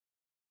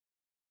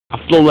I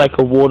flow like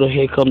a water,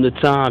 here come the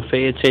time.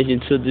 Pay attention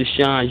to the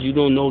shines. You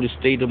don't know the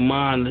state of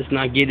mind. Let's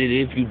not get it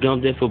if you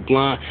dumb that for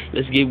blind.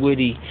 Let's get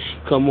witty.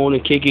 Come on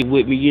and kick it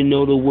with me. You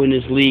know the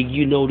winners league.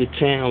 You know the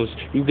towns.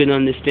 You can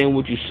understand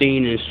what you've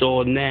seen and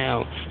saw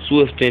now.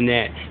 Swift in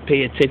that.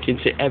 Pay attention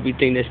to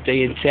everything that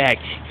stay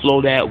intact.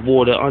 Flow that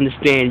water.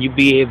 Understand you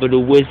be able to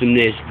wisdom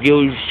this.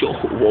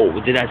 Whoa,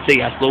 did I say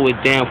I slow it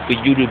down for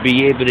you to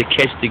be able to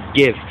catch the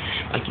gift?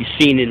 Like you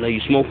seen it, like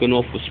you smoking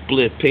off a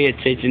split. Pay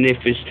attention if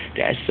it's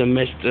that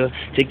semester.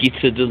 Take you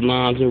to the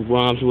lines and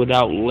rhymes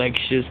without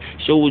lectures.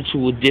 Show it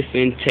to a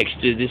different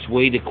texture. This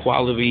way the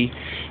quality.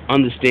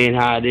 Understand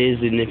how it is,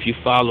 and if you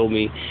follow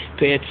me,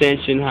 pay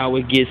attention how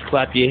it gets.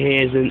 Clap your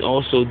hands and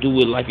also do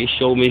it like a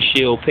showman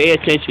shield. Pay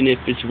attention if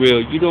it's real.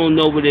 You don't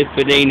know it if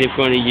it ain't in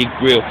front of your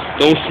grill.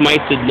 Don't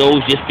smite the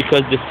nose just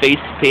because the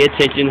face. Pay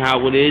attention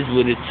how it is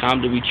when it's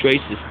time to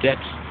retrace the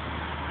steps.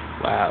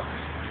 Wow.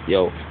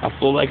 Yo, I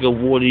feel like a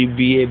water, you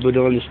be able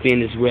to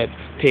understand this rep.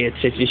 Pay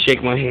attention,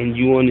 shake my hand,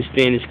 you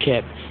understand this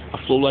cap. I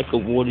flow like a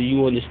water,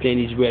 you understand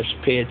these reps.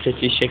 Pay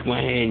attention, shake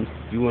my hand,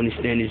 you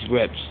understand these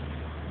reps.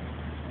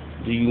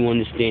 Do you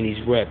understand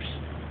these reps?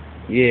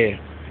 Yeah.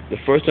 The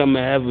first time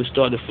I ever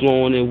started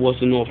flowing, it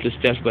wasn't off the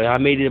steps, but I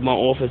made it in my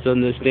office to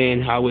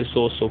understand how it's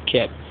also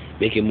kept.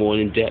 Make it more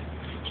in depth.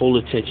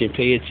 Hold attention,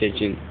 pay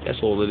attention, that's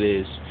all it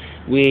is.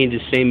 We ain't the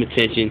same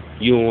attention,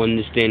 you don't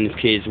understand the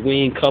kids.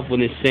 We ain't couple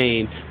the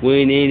same, we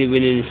ain't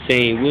even in the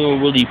same. We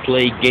don't really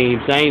play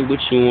games, I ain't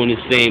with you on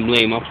the same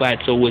lane. My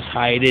plateau is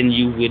higher than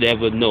you would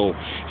ever know.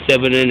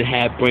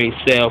 7.5 brain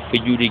cell for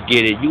you to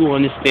get it. You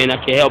understand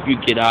I can help you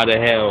get out of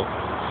hell.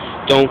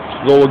 Don't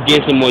go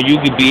against them or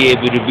you could be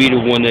able to be the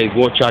one that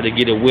will try to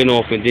get a win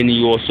off and then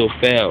you also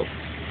fail.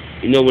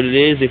 You know what it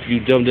is? If you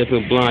dumbed up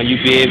and blind, you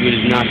be able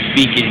to not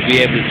speak it,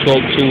 be able to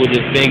talk to it, the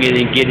thing, and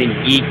then get and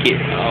geek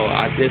it. Oh,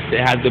 I just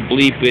had to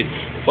bleep it.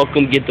 Fuck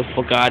him, get the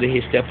fuck out of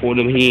here, step on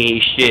him, he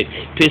ain't shit.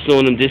 Piss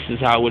on him, this is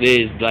how it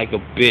is, like a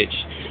bitch.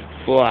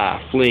 Fly,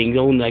 fling,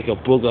 don't like a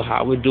booger,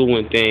 how we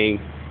doing thing.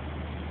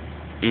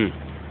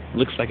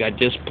 Looks like I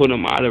just put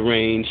him out of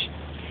range.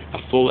 I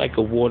flow like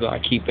a water, I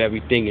keep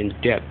everything in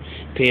depth.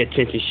 Pay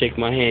attention, shake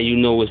my hand, you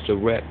know it's a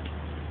rep.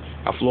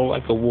 I flow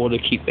like a water,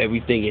 keep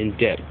everything in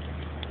depth.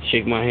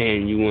 Shake my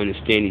hand, you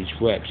understand these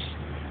reps.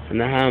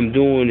 And how I'm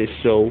doing it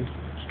so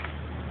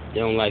they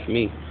don't like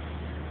me.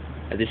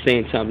 At the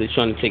same time, they're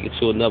trying to take it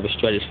to another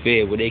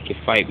stratosphere where they can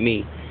fight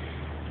me.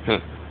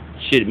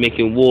 Shit,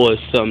 making war is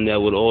something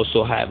that would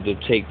also have to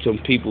take some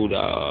people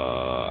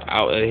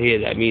out of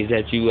here. That means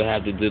that you would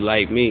have to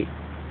delight me.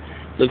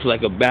 Looks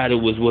like a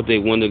battle is what they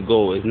want to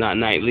go. It's not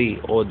nightly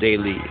or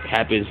daily. It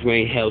happens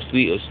rain, hell,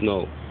 sleet, or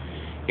snow.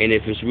 And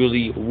if it's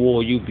really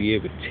war, you'll be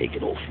able to take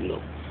it off, you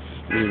know.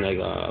 I mean, like,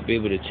 I'll be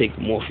able to take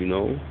them off, you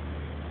know.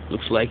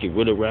 Looks like it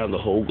went around the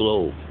whole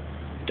globe.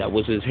 That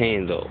was his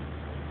hand, though.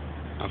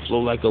 I flow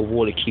like a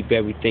water, keep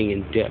everything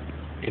in depth.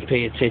 And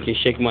pay attention,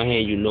 shake my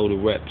hand, you know the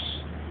reps.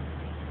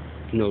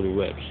 You know the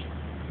reps.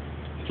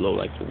 Flow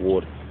like a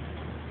water.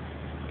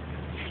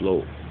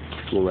 Flow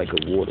like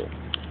a water.